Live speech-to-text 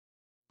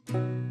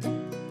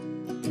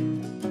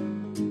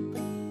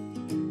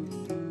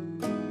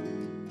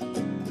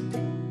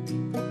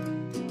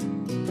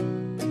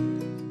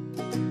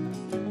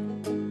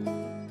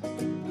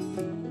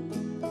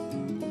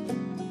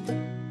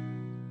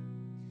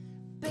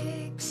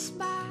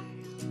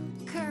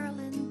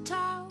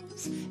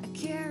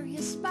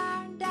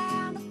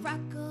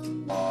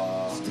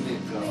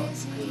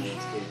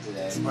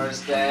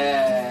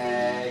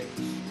birthday.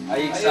 Are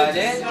you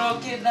excited, little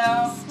kid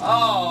now?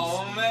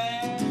 Oh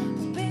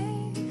man.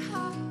 Big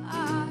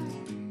heart,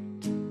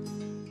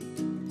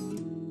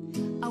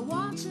 I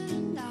want you to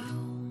know.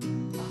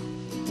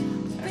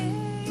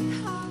 Big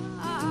heart,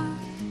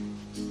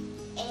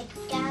 It's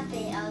got to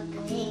be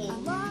ugly. I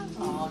love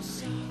you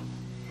so.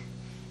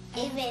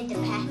 Even the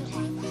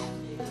pattern.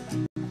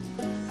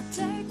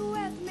 Take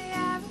with me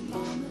every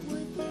moment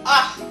with you.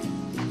 Ah! Every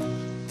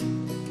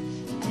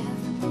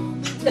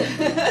moment with you.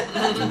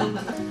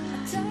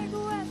 Take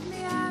with me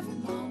every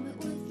moment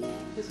with you.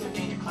 Who's going to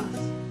be in your class?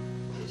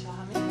 Can you tell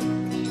how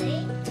many?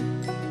 Really?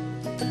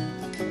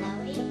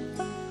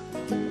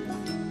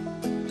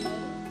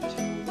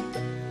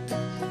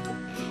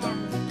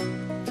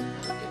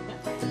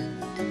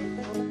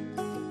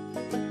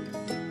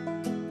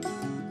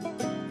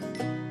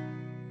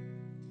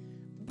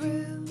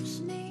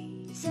 Bruised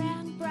knees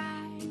and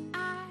bright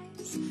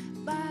eyes,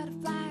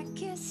 butterfly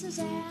kisses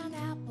and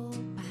apple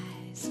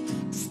pies.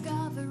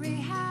 Discovery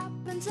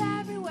happens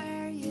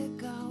everywhere you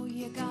go.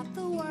 You got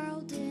the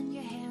world in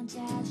your hands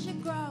as you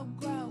grow,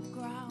 grow,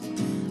 grow.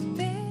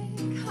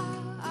 Big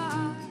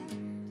heart,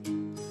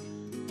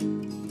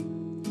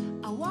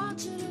 I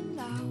want you to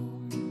know.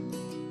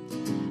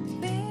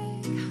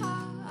 Big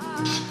heart,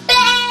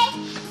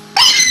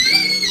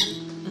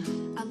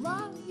 I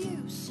love you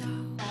so.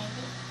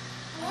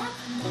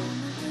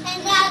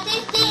 And now this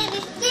is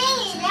the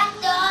thing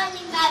that's all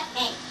in my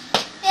face.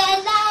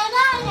 There's a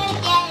lot of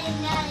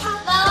getting on the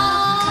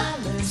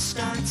phone. Color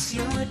starts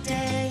your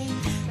day.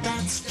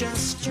 That's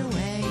just your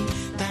way.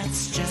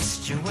 That's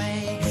just your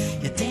way.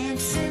 You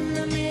dance in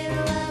the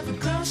middle of a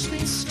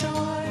grocery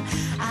store.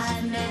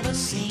 I've never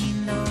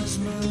seen those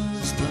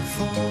moves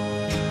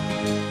before.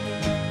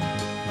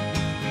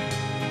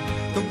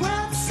 The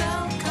world's so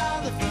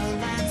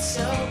colorful and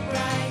so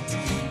bright,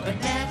 but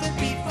never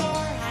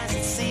before has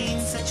it seen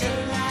such a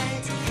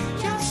light.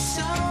 You're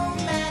so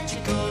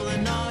magical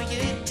in all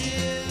you do.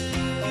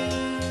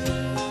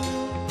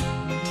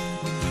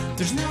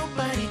 There's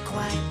nobody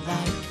quite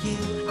like you.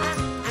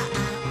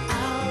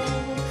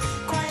 Oh,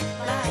 quite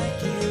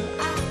like you.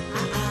 Oh,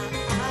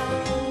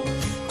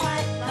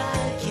 quite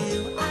like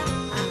you. Oh,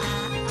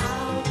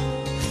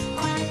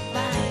 quite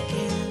like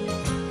you.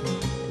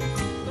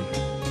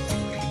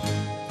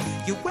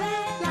 You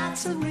wear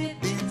lots of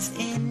ribbons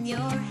in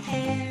your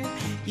hair.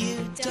 You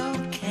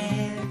don't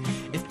care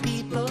if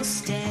people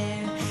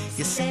stare.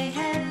 You say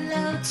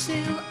hello to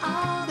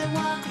all that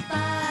walk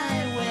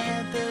by,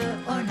 whether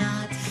or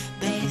not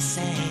they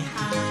say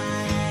hi.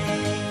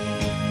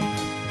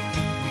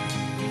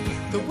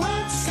 The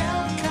world's so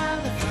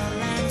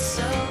colorful and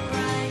so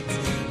bright,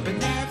 but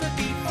never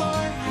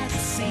before has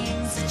it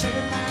seen such a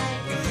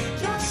light.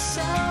 You're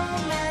so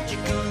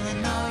magical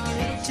in all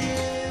you do.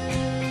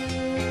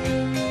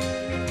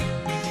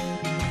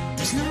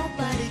 There's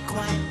nobody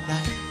quite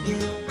like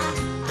you.